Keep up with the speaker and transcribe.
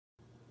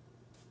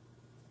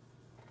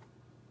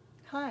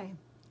Hi,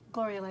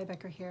 Gloria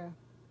Lybecker here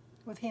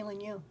with Healing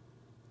You.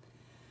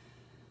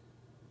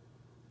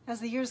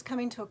 As the year's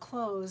coming to a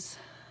close,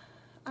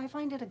 I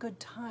find it a good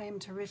time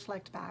to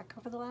reflect back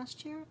over the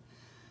last year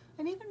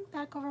and even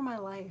back over my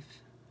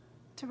life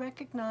to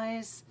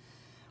recognize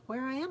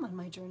where I am on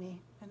my journey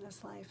in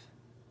this life.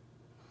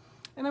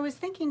 And I was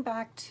thinking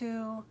back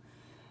to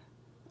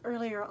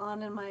earlier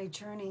on in my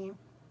journey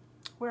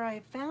where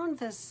I found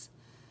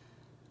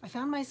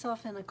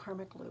myself in a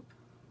karmic loop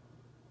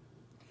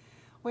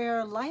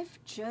where life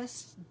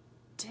just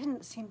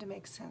didn't seem to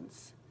make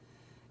sense.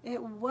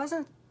 It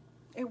wasn't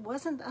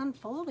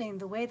unfolding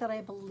the way that I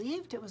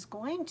believed it was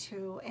going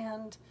to,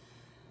 and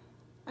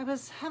I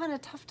was having a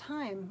tough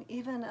time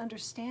even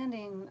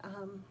understanding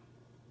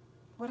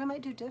what I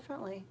might do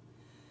differently.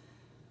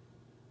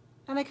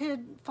 And I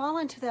could fall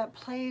into that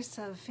place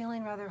of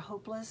feeling rather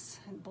hopeless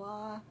and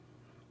blah.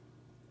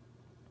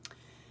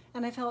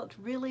 And I felt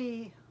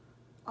really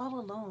all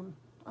alone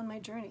on my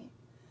journey.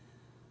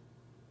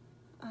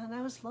 And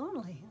I was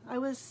lonely. I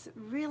was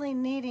really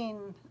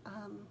needing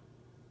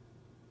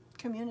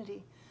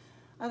community,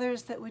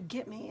 others that would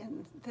get me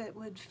and that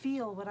would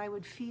feel what I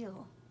would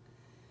feel.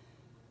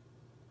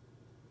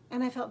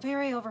 And I felt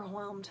very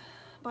overwhelmed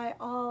by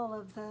all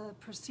of the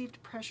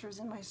perceived pressures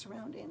in my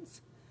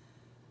surroundings,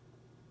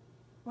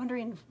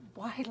 wondering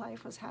why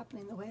life was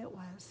happening the way it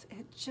was.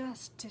 It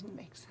just didn't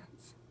make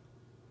sense.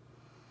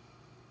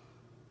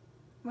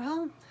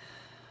 Well,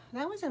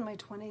 that was in my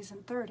 20s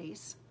and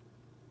 30s.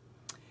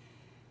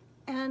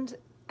 And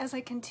as I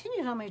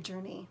continued on my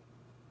journey,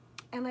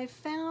 and I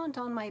found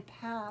on my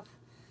path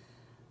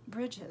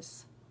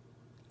bridges,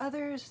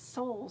 other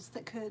souls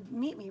that could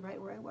meet me right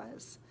where I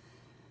was,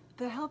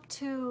 that helped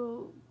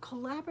to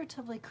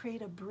collaboratively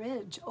create a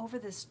bridge over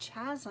this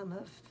chasm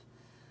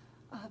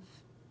of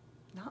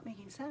not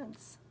making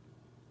sense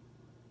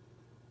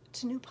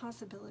to new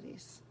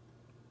possibilities.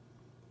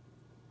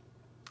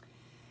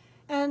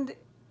 And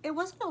it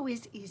wasn't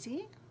always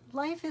easy.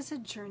 Life is a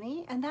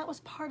journey, and that was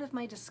part of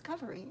my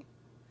discovery,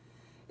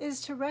 is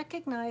to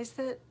recognize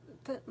that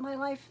my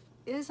life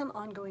is an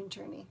ongoing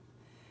journey,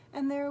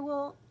 and there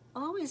will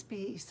always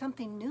be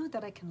something new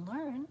that I can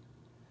learn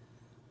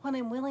when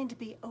I'm willing to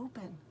be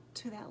open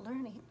to that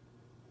learning,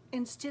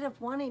 instead of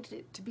wanting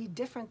it to be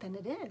different than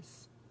it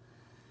is.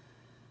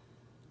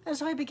 And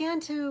so I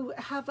began to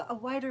have a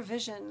wider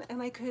vision,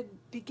 and I could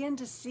begin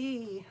to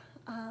see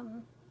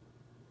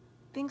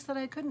things that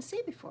I couldn't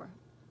see before.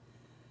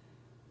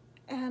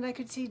 And I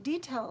could see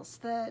details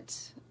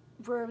that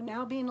were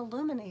now being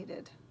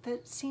illuminated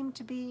that seemed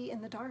to be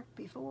in the dark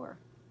before.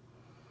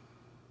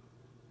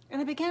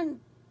 And I began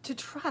to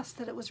trust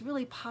that it was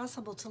really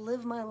possible to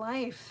live my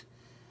life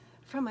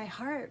from my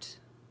heart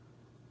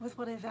with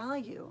what I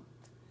value,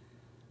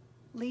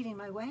 leading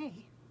my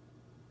way.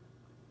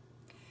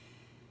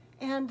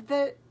 And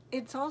that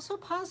it's also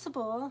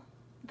possible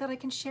that I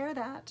can share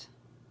that.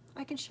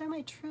 I can share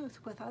my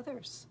truth with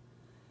others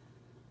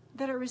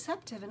that are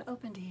receptive and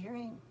open to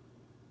hearing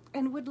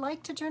and would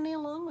like to journey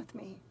along with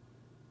me.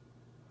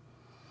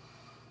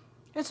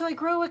 And so I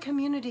grow a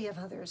community of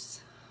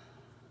others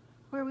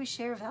where we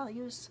share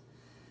values,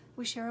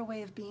 we share a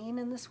way of being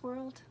in this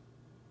world,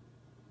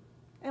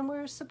 and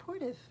we're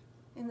supportive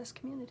in this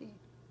community,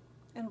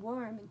 and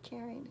warm and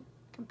caring and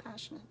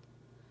compassionate.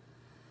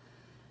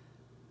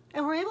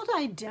 And we're able to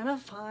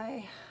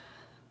identify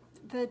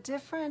the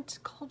different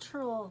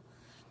cultural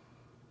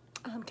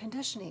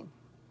conditioning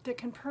that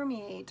can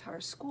permeate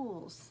our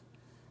schools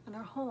and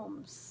our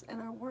homes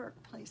and our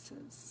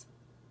workplaces.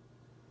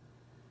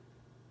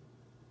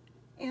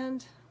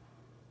 And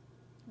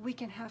we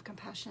can have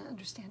compassionate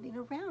understanding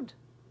around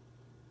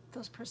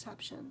those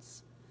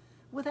perceptions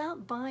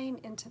without buying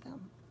into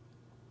them.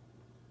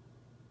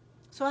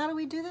 So how do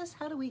we do this?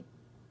 How do we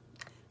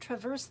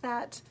traverse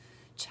that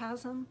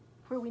chasm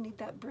where we need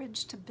that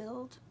bridge to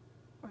build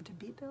or to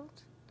be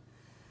built?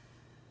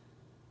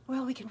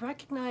 Well, we can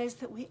recognize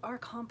that we are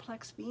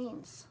complex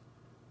beings,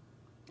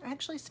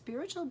 actually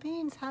spiritual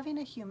beings having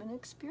a human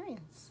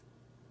experience.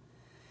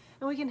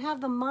 And we can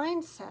have the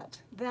mindset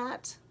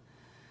that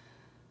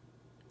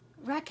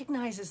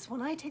recognizes when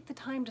I take the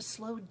time to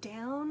slow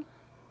down,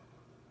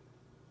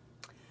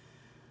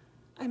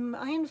 I'm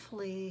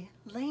mindfully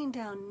laying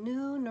down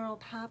new neural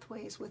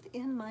pathways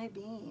within my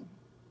being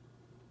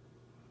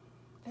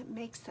that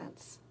make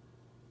sense,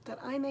 that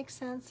I make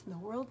sense and the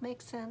world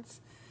makes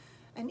sense,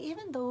 and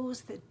even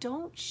those that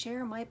don't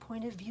share my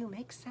point of view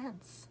make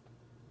sense.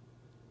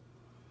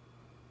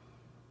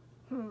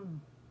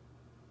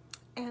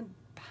 And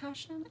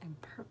passion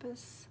and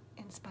purpose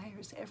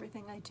inspires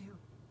everything I do.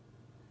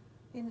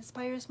 It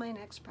inspires my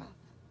next breath.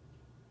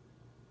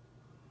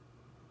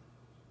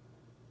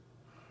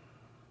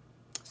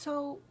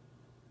 So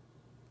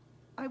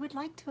I would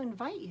like to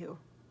invite you,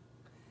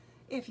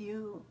 if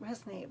you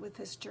resonate with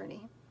this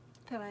journey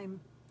that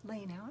I'm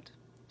laying out,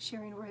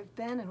 sharing where I've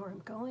been and where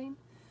I'm going,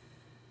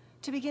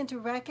 to begin to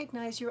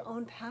recognize your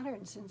own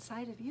patterns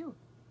inside of you.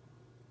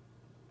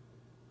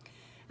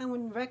 And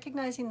when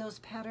recognizing those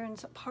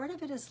patterns, part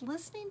of it is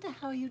listening to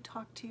how you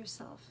talk to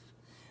yourself.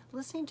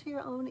 listening to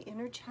your own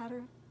inner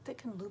chatter that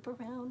can loop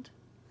around,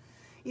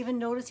 even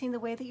noticing the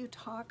way that you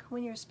talk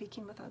when you're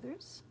speaking with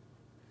others,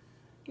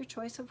 your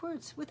choice of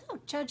words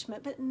without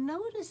judgment, but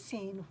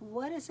noticing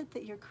what is it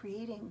that you're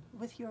creating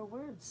with your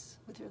words,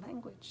 with your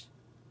language.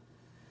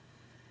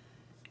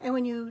 And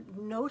when you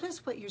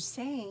notice what you're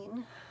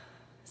saying,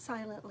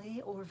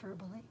 silently or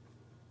verbally,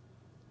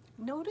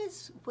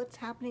 notice what's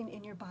happening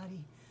in your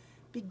body.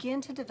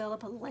 Begin to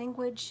develop a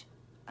language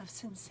of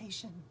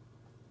sensation.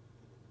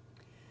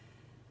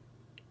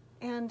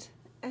 And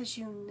as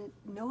you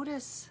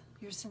notice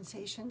your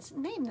sensations,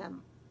 name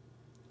them.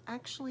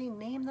 Actually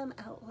name them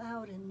out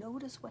loud and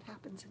notice what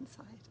happens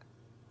inside.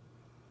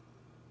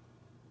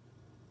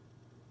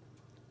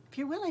 If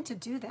you're willing to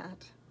do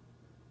that,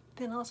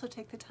 then also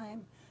take the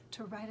time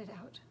to write it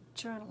out,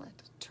 journal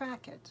it,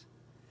 track it.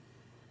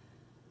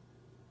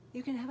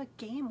 You can have a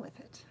game with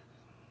it.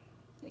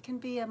 It can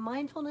be a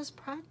mindfulness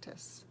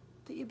practice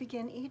that you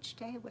begin each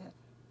day with.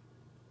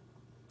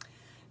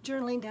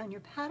 Journaling down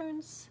your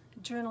patterns,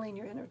 journaling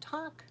your inner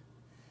talk,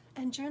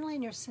 and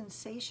journaling your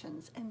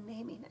sensations and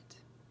naming it.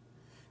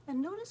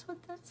 And notice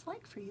what that's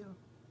like for you.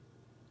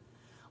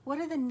 What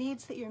are the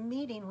needs that you're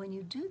meeting when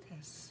you do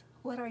this?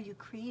 What are you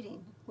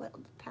creating? What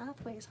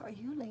pathways are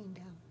you laying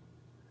down?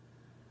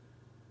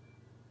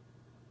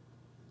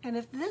 And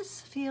if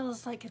this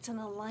feels like it's in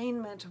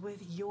alignment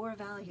with your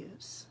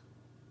values,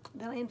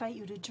 then I invite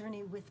you to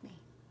journey with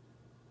me.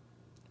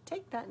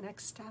 Take that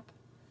next step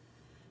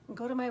and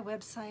go to my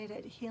website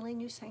at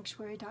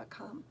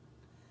healingyousanctuary.com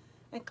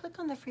and click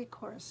on the free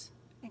course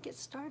and get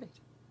started.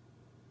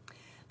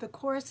 The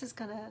course is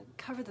going to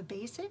cover the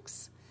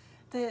basics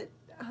that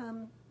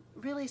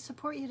really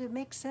support you to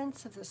make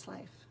sense of this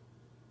life.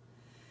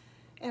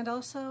 And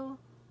also,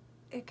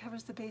 it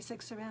covers the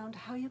basics around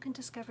how you can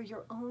discover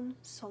your own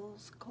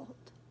soul's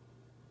gold.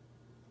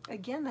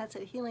 Again, that's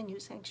at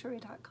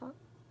healingyousanctuary.com.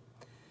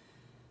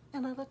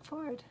 And I look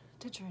forward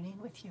to journeying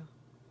with you.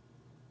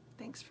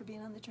 Thanks for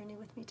being on the journey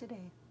with me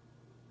today.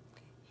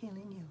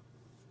 Healing you.